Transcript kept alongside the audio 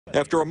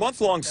After a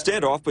month-long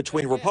standoff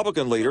between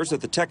Republican leaders at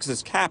the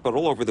Texas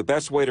Capitol over the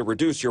best way to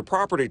reduce your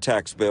property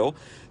tax bill,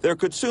 there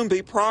could soon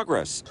be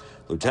progress.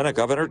 Lieutenant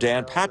Governor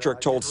Dan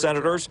Patrick told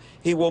senators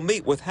he will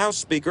meet with House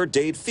Speaker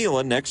Dade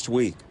Phelan next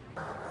week.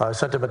 I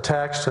sent him a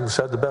text and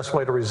said the best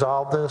way to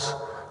resolve this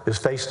is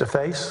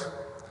face-to-face.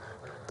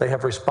 They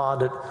have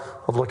responded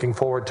of looking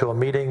forward to a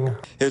meeting.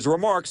 His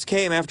remarks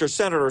came after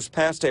senators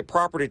passed a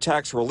property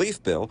tax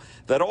relief bill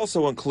that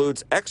also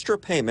includes extra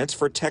payments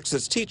for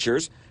Texas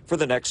teachers for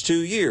the next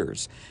 2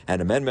 years.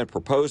 An amendment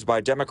proposed by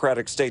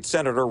Democratic State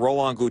Senator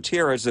Roland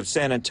Gutierrez of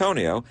San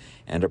Antonio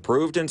and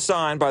approved and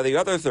signed by the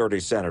other 30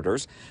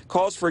 senators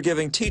calls for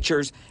giving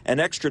teachers an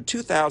extra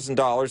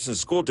 $2,000 in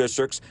school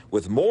districts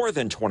with more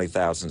than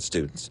 20,000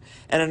 students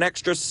and an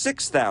extra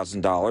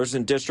 $6,000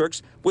 in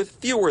districts with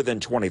fewer than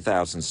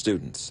 20,000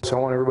 students. So I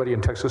want everybody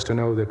in Texas to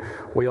know that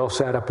we all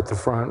sat up at the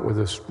front with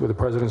the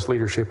president's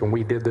leadership, and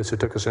we did this.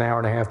 It took us an hour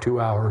and a half, 2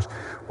 hours,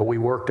 but we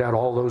worked out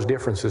all those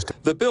differences.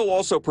 The bill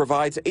also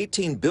provides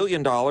 $18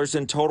 billion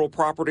in total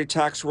property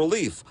tax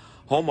relief.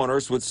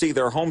 Homeowners would see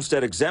their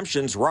homestead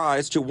exemptions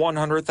rise to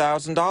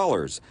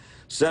 $100,000.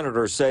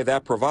 Senators say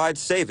that provides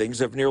savings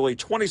of nearly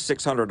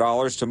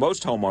 $2,600 to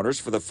most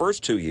homeowners for the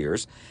first 2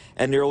 years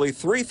and nearly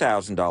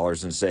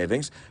 $3,000 in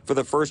savings for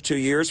the first 2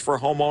 years for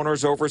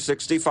homeowners over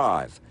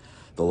 65.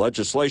 The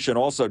legislation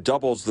also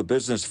doubles the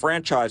business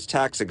franchise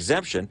tax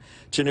exemption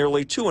to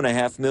nearly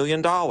 $2.5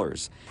 million.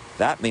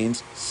 That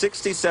means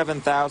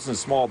 67,000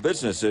 small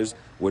businesses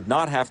would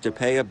not have to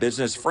pay a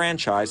business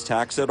franchise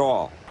tax at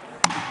all.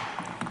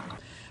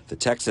 The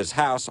Texas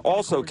House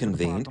also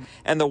convened,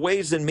 and the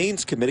Ways and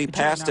Means Committee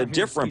passed a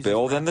different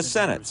bill than the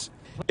Senate's.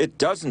 It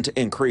doesn't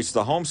increase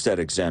the homestead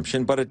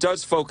exemption, but it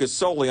does focus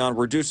solely on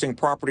reducing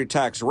property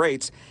tax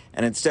rates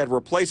and instead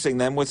replacing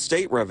them with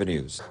state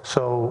revenues.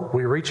 So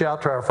we reach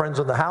out to our friends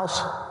in the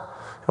House,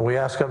 and we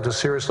ask them to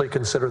seriously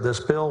consider this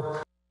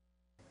bill.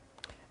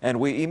 And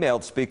we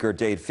emailed Speaker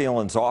Dade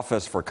Phelan's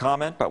office for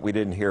comment, but we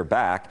didn't hear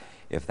back.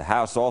 If the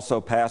House also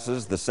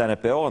passes the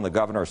Senate bill and the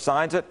governor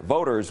signs it,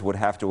 voters would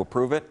have to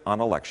approve it on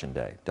Election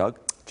Day. Doug?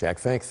 Jack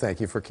Fink, thank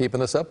you for keeping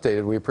us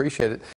updated. We appreciate it.